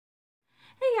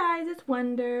guys, it's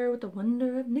Wonder with the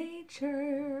Wonder of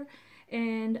Nature,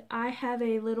 and I have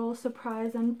a little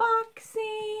surprise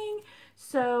unboxing.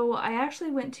 So I actually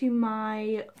went to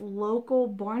my local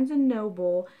Barnes &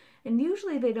 Noble, and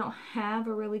usually they don't have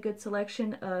a really good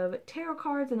selection of tarot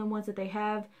cards, and the ones that they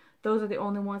have, those are the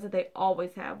only ones that they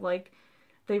always have. Like,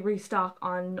 they restock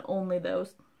on only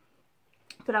those.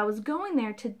 But I was going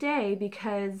there today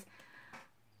because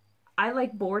I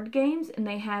like board games, and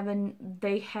they had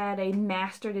a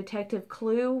Master Detective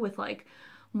Clue with like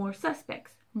more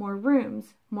suspects, more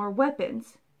rooms, more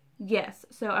weapons. Yes,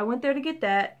 so I went there to get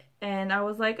that, and I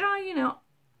was like, oh, you know,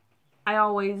 I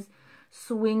always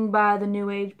swing by the New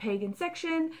Age pagan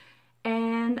section,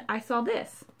 and I saw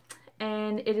this.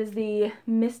 And it is the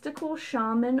Mystical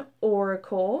Shaman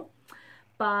Oracle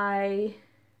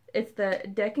it's the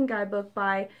deck and guidebook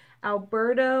by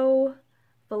Alberto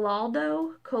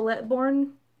Vallaldo, Colette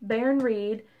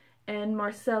Baron-Reid, and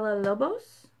Marcela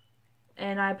Lobos.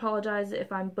 And I apologize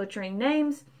if I'm butchering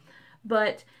names.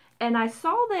 And I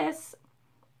saw this,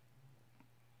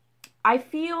 I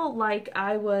feel like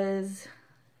I was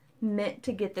meant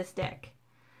to get this deck.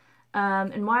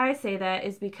 And why I say that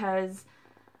is because,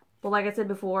 well, like I said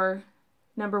before,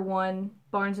 number one,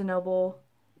 Barnes & Noble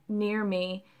near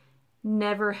me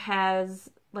never has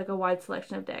like a wide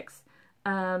selection of decks.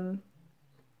 And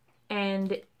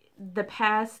the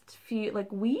past few,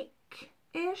 like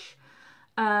week-ish,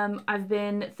 I've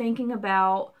been thinking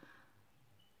about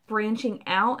branching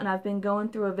out, and I've been going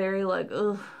through a very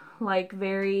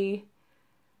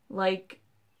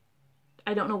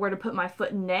I don't know where to put my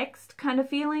foot next kind of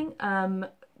feeling,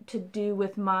 to do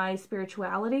with my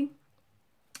spirituality.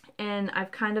 And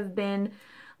I've kind of been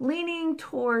leaning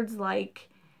towards like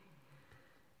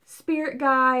spirit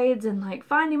guides and like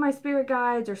finding my spirit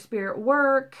guides or spirit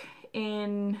work,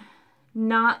 and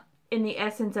not in the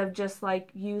essence of just like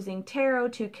using tarot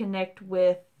to connect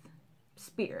with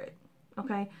spirit.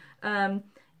 Okay.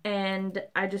 And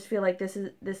I just feel like this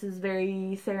is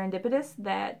very serendipitous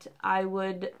that I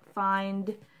would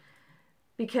find,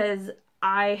 because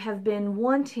I have been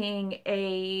wanting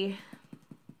a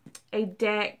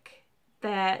deck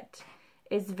that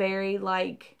is very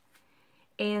like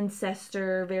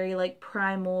ancestor, very like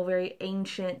primal, very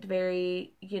ancient,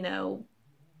 very, you know,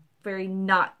 very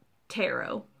not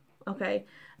tarot. Okay.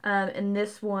 And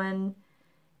this one,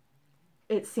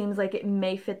 it seems like it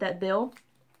may fit that bill.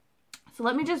 So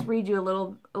let me just read you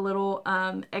a little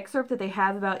excerpt that they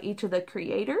have about each of the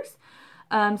creators.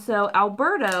 So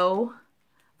Alberto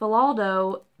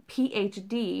Vallaldo,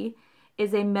 PhD,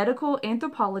 is a medical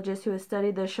anthropologist who has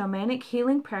studied the shamanic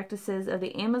healing practices of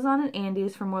the Amazon and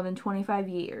Andes for more than 25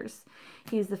 years.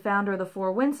 He is the founder of the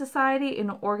Four Winds Society,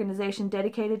 an organization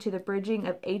dedicated to the bridging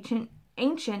of ancient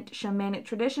shamanic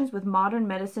traditions with modern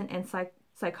medicine and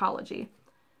psychology.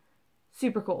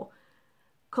 Super cool.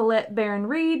 Colette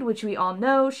Baron-Reid, which we all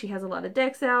know, she has a lot of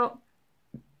decks out.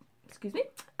 Excuse me.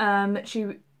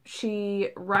 She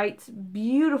writes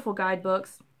beautiful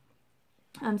guidebooks.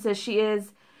 Says she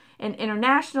is an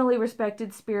internationally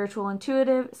respected spiritual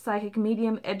intuitive, psychic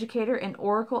medium, educator, and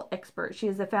oracle expert. She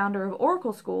is the founder of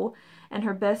Oracle School, and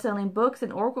her best-selling books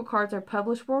and oracle cards are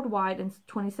published worldwide in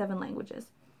 27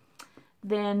 languages.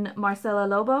 Then Marcela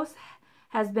Lobos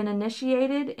has been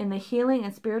initiated in the healing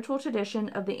and spiritual tradition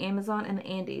of the Amazon and the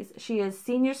Andes. She is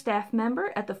senior staff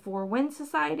member at the Four Winds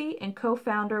Society and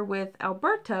co-founder with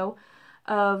Alberto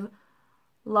of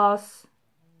Los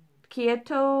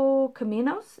Quieto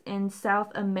Caminos in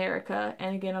South America.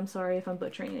 And again, I'm sorry if I'm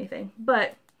butchering anything,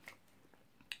 but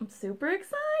I'm super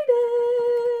excited.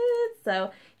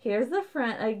 So here's the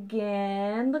front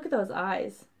again. Look at those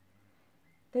eyes.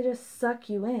 They just suck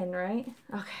you in, right?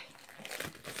 Okay.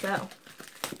 So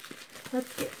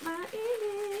let's get my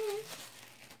image.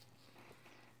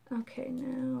 Okay,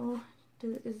 now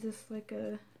is this like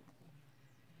a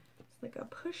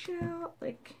push out?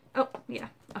 Like, oh yeah,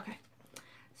 okay.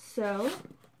 So,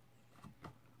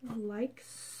 like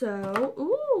so.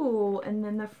 Ooh, and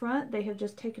then the front, they have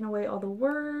just taken away all the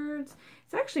words.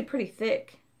 It's actually pretty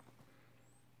thick.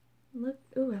 Look,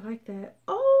 ooh, I like that.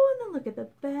 Oh, and then look at the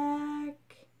back.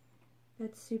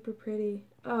 That's super pretty.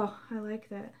 Oh, I like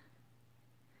that.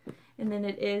 And then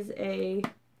it is a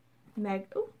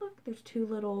oh, look, there's two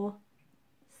little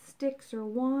sticks or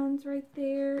wands right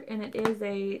there. And it is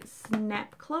a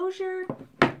snap closure.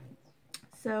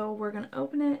 So we're going to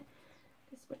open it.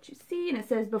 This is what you see. And it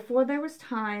says, before there was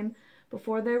time,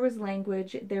 before there was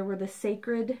language, there were the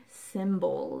sacred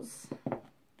symbols.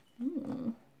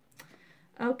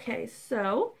 Okay,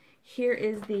 so here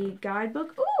is the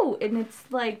guidebook. Ooh, and it's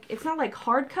like, it's not like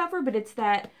hardcover, but it's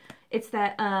that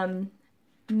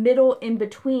middle in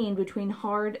between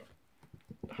hard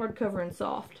hardcover and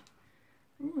soft.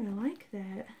 Oh, I like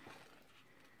that.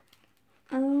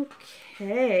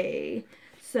 Okay,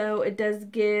 so it does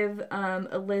give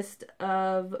a list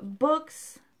of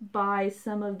books by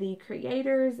some of the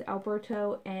creators,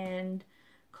 Alberto and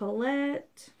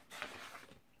Colette.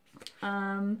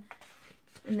 And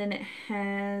then it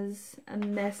has a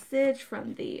message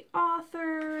from the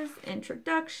authors,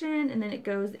 introduction, and then it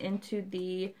goes into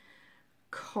the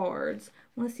cards.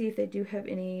 I want to see if they do have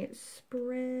any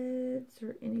spreads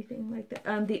or anything like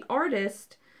that. The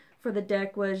artist for the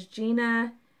deck was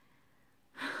Gina,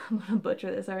 I'm going to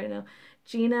butcher this already now,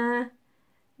 Gina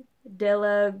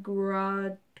Della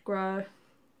Grataglia.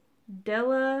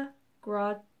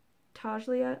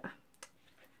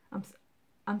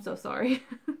 I'm so sorry.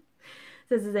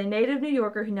 This is a native New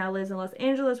Yorker who now lives in Los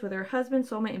Angeles with her husband,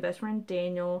 soulmate, and best friend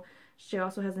Daniel. She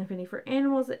also has an affinity for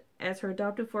animals, as her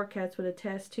adopted 4 cats would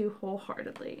attest to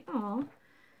wholeheartedly. Aw.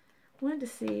 Wanted to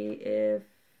see if...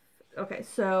 Okay,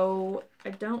 so I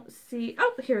don't see...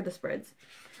 Oh, here are the spreads.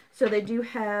 So they do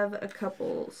have a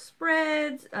couple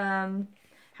spreads, how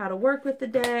to work with the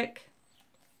deck.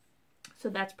 So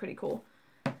that's pretty cool.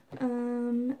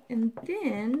 And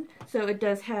then, so it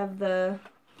does have the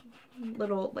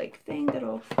little, like, thing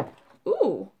that'll...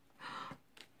 Ooh!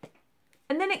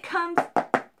 And then it comes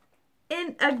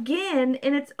in, again,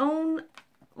 in its own,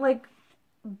 like,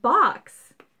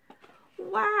 box.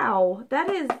 Wow! That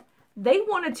is... They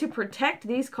wanted to protect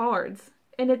these cards.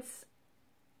 And it's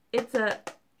a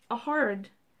hard...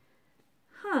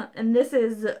 Huh. And this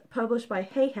is published by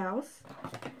Hay House.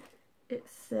 It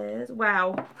says...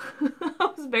 Wow.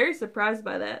 I was very surprised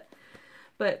by that.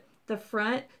 But the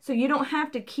front... So you don't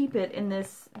have to keep it in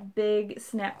this big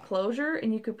snap closure.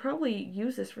 And you could probably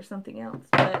use this for something else.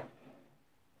 But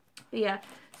yeah.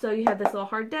 So you have this little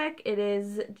hard deck. It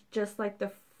is just like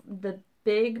the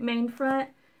big main front.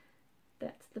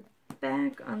 That's the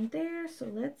back on there. So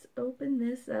let's open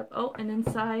this up. Oh, and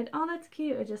inside... Oh, that's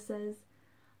cute. It just says...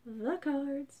 the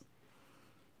cards.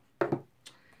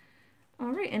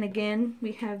 Alright, and again,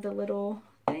 we have the little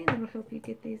thing that'll help you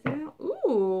get these out.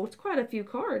 Ooh, it's quite a few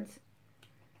cards.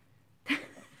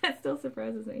 That still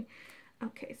surprises me.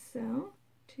 Okay, so,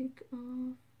 take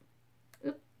off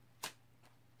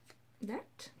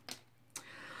that.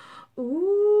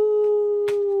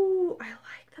 Ooh, I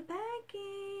like the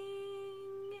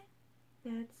backing.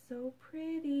 That's so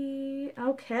pretty.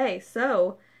 Okay,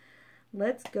 so,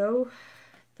 let's go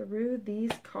through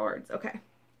these cards. Okay.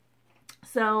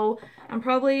 So,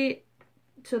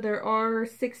 there are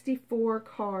 64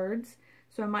 cards.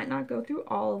 So I might not go through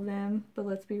all of them, but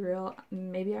let's be real.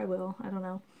 Maybe I will. I don't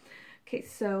know. Okay,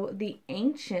 so the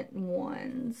ancient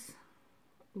ones.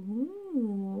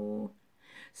 Ooh.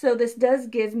 So this does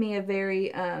give me a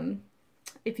very,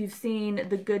 if you've seen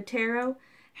the Good Tarot,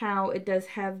 how it does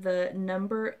have the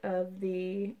number of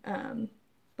the,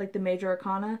 like the major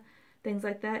arcana, things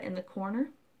like that in the corner.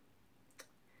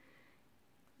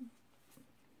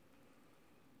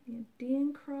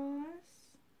 Indian cross.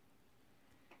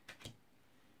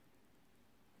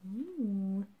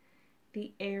 Ooh,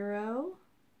 the arrow.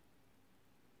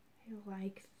 I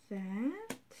like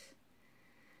that.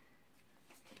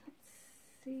 Let's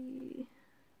see.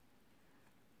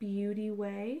 Beauty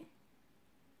Way.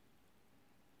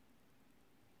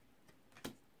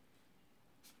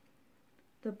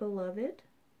 The Beloved.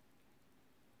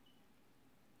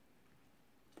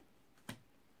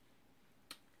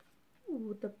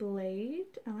 Ooh, the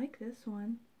Blade. I like this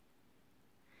one.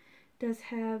 Does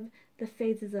have the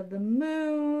phases of the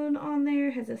moon on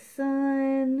there. Has a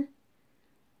sun.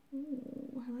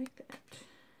 Ooh, I like that.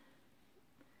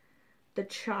 The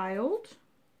Child.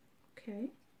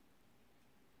 Okay.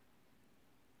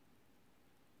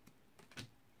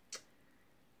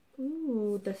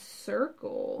 Ooh, the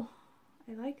Circle.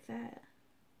 I like that.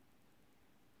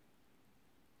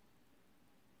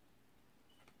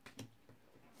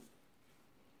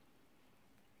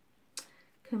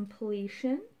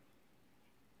 Completion.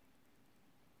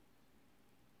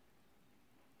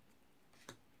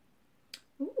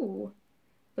 Ooh,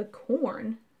 the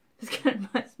Corn. This kind of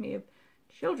reminds me of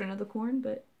Children of the Corn,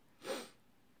 but...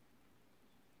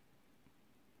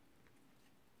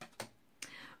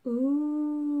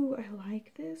 Ooh, I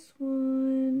like this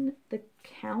one. The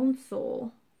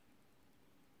Council.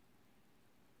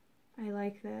 I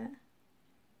like that.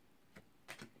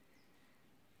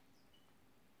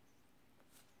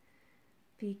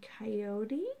 The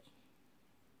Coyote.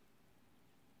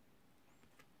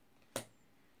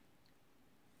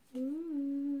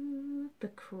 Ooh, the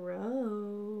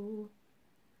Crow.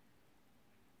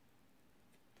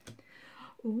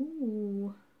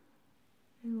 Ooh,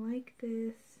 I like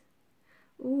this.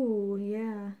 Ooh,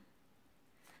 yeah.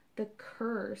 The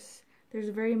curse. There's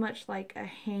very much like a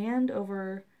hand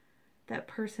over that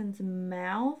person's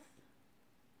mouth.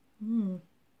 I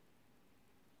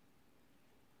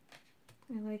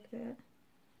like that.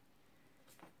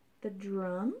 The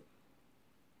drum.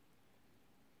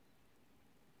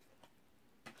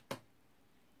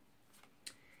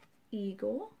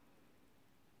 Eagle.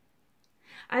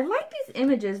 I like these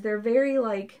images. They're very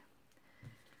like,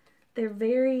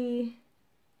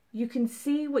 you can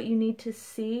see what you need to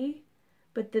see,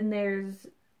 but then there's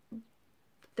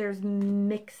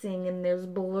mixing and there's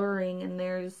blurring and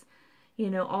there's, you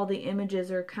know, all the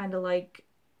images are kind of like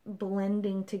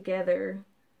blending together.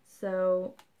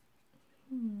 So,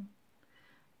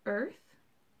 Earth.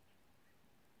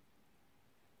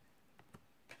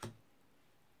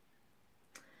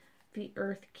 The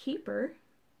Earth Keeper.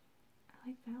 I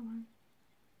like that one.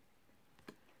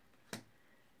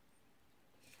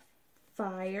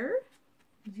 Fire.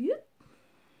 Yep.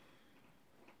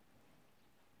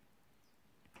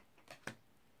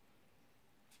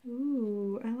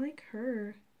 Ooh, I like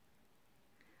her.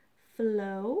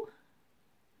 Flow.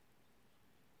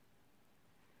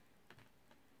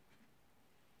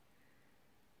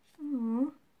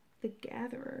 Oh, the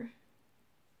Gatherer.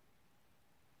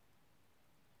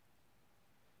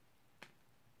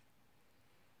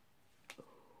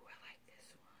 Ooh, I like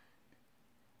this one.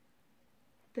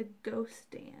 The Ghost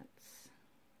Dance.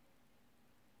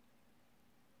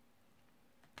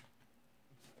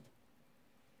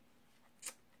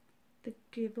 The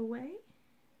Giveaway.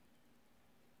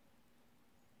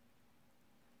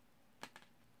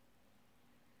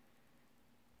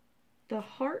 The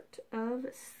Heart of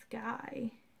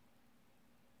Sky.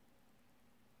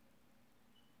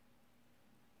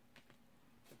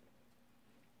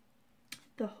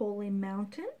 The Holy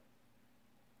Mountain.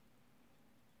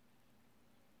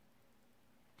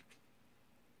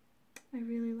 I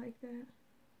really like that.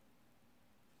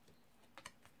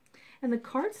 And the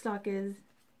cardstock is,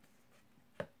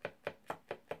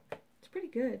 it's pretty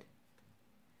good.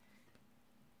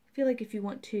 I feel like if you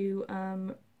want to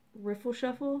riffle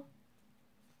shuffle,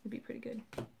 it'd be pretty good.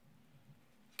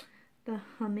 The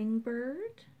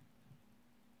Hummingbird.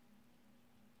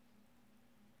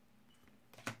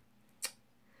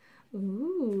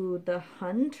 Ooh, the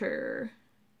Hunter.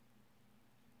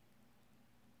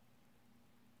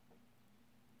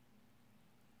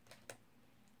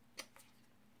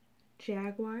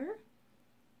 Jaguar.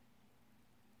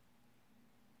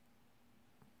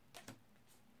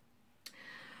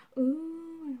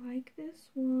 Ooh, I like this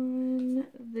one.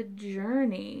 The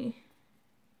Journey.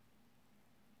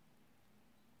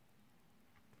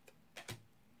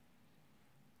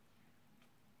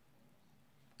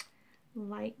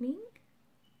 Lightning.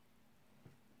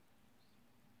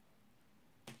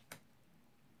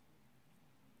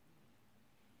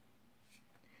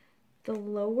 The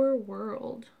Lower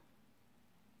World.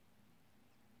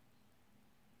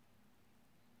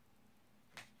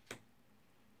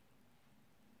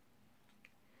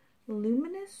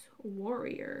 Luminous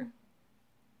Warrior.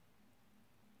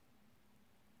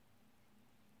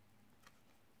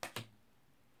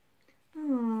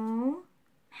 Aww,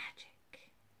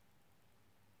 magic.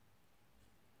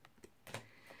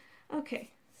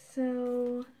 Okay,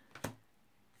 so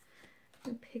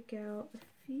I'll pick out a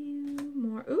few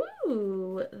more.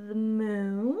 Ooh, the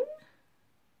Moon.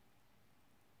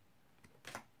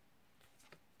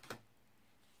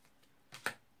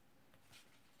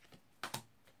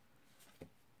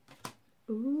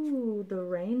 Ooh, the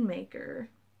Rainmaker.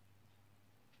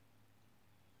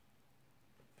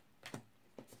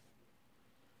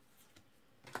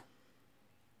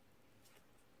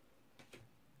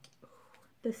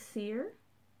 The Seer.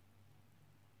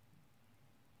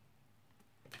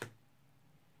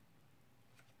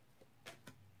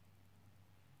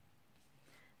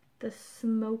 The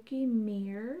Smoky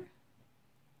Mirror.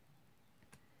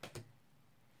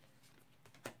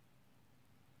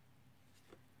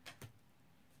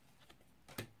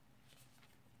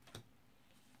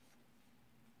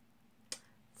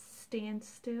 Stand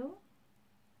Still.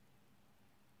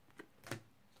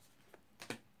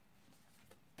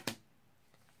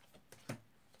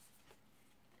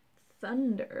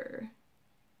 Thunder.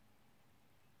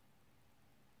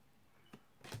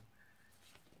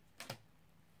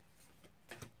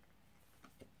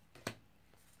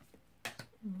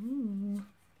 Ooh.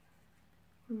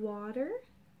 Water.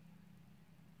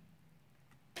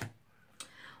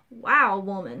 Wow,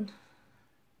 woman.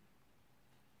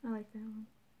 I like that one.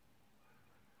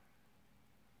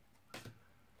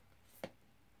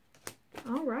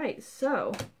 All right,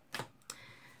 so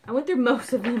I went through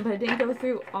most of them, but I didn't go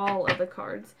through all of the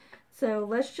cards. So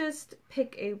let's just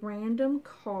pick a random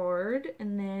card,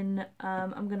 and then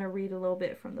I'm going to read a little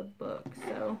bit from the book.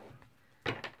 So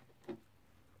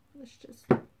what's this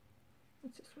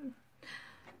one?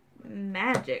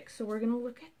 Magic. So we're going to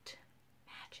look at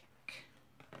magic.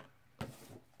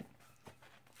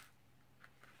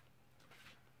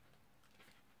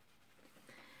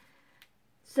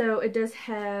 So it does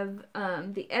have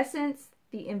the essence,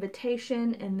 the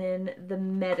invitation, and then the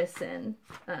medicine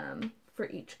for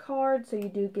each card. So you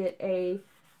do get a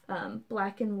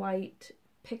black and white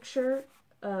picture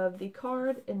of the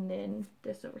card, and then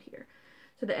this over here.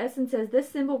 So the essence says, this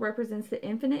symbol represents the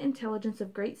infinite intelligence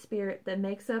of Great Spirit that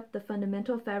makes up the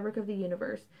fundamental fabric of the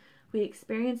universe. We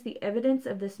experience the evidence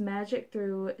of this magic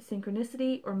through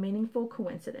synchronicity or meaningful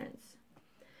coincidence.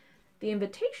 The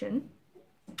invitation: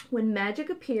 when magic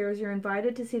appears, you're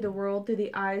invited to see the world through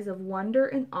the eyes of wonder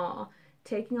and awe,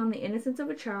 taking on the innocence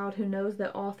of a child who knows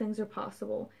that all things are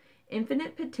possible.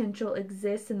 Infinite potential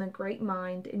exists in the great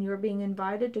mind, and you are being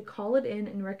invited to call it in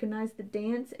and recognize the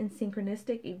dance and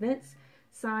synchronistic events,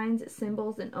 signs,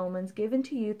 symbols, and omens given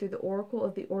to you through the oracle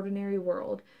of the ordinary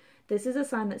world. This is a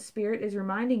sign that Spirit is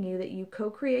reminding you that you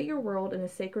co-create your world in a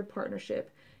sacred partnership.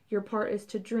 Your part is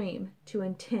to dream, to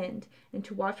intend, and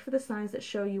to watch for the signs that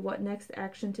show you what next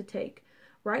action to take.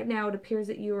 Right now, it appears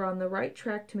that you are on the right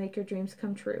track to make your dreams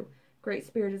come true. Great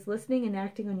Spirit is listening and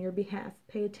acting on your behalf.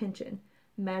 Pay attention.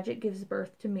 Magic gives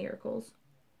birth to miracles.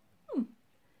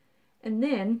 And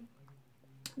then,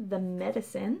 the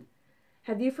medicine.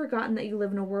 Have you forgotten that you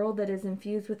live in a world that is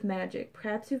infused with magic?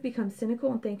 Perhaps you've become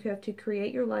cynical and think you have to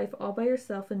create your life all by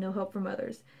yourself and no help from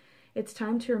others. It's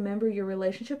time to remember your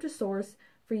relationship to Source,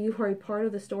 for you are a part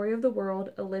of the story of the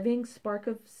world, a living spark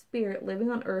of spirit living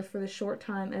on earth for the short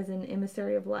time as an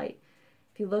emissary of light.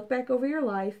 If you look back over your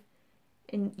life,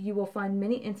 and you will find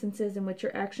many instances in which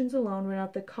your actions alone were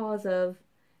not the cause of,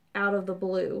 out of the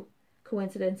blue,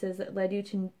 coincidences that led you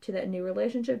to that new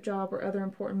relationship, job, or other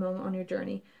important moment on your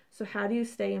journey. So how do you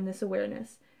stay in this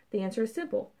awareness? The answer is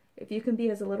simple. If you can be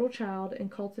as a little child and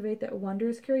cultivate that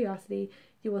wondrous curiosity,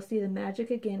 you will see the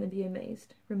magic again and be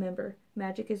amazed. Remember,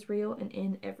 magic is real and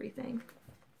in everything.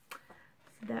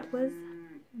 So that was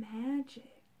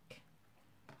magic.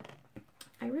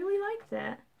 I really liked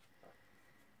that.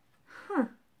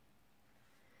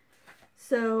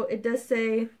 So it does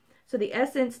say, so the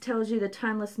essence tells you the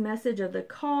timeless message of the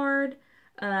card.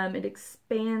 It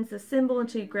expands the symbol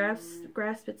until you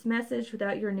grasp its message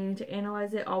without your needing to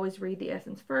analyze it. Always read the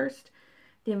essence first.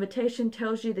 The invitation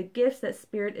tells you the gifts that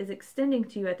Spirit is extending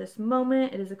to you at this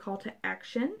moment. It is a call to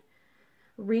action.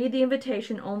 Read the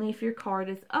invitation only if your card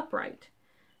is upright.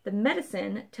 The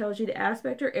medicine tells you the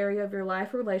aspect or area of your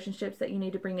life or relationships that you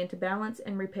need to bring into balance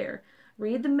and repair.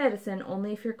 Read the medicine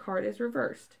only if your card is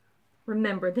reversed.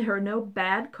 Remember, there are no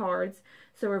bad cards,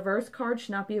 so reverse cards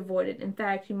should not be avoided. In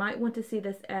fact, you might want to see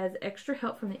this as extra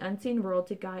help from the unseen world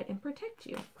to guide and protect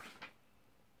you.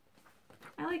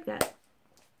 I like that.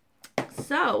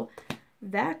 So,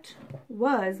 that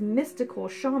was Mystical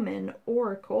Shaman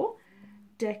Oracle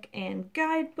deck and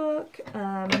guidebook.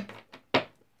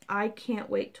 I can't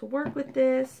wait to work with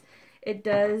this. It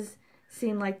does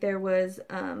seem like there was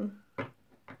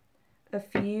a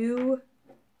few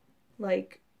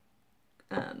like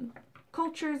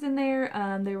cultures in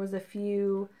there. There was a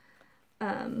few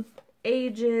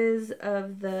ages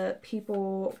of the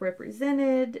people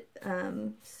represented.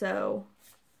 So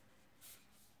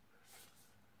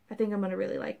I think I'm going to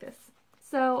really like this.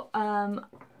 So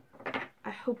I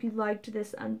hope you liked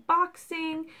this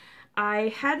unboxing.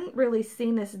 I hadn't really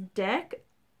seen this deck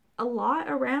a lot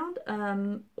around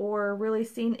or really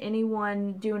seen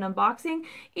anyone do an unboxing,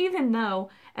 even though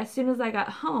as soon as I got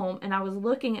home and I was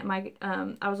looking at my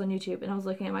I was on YouTube and I was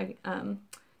looking at my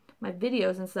my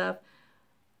videos and stuff,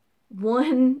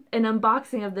 an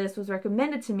unboxing of this was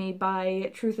recommended to me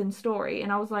by Truth and Story,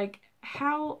 and I was like,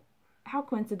 how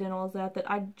coincidental is that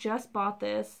I just bought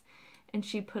this and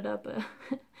she put up a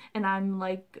and I'm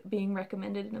like being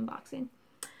recommended an unboxing.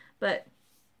 But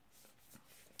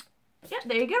yeah,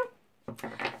 there you go.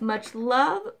 Much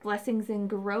love, blessings, and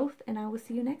growth, and I will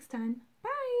see you next time.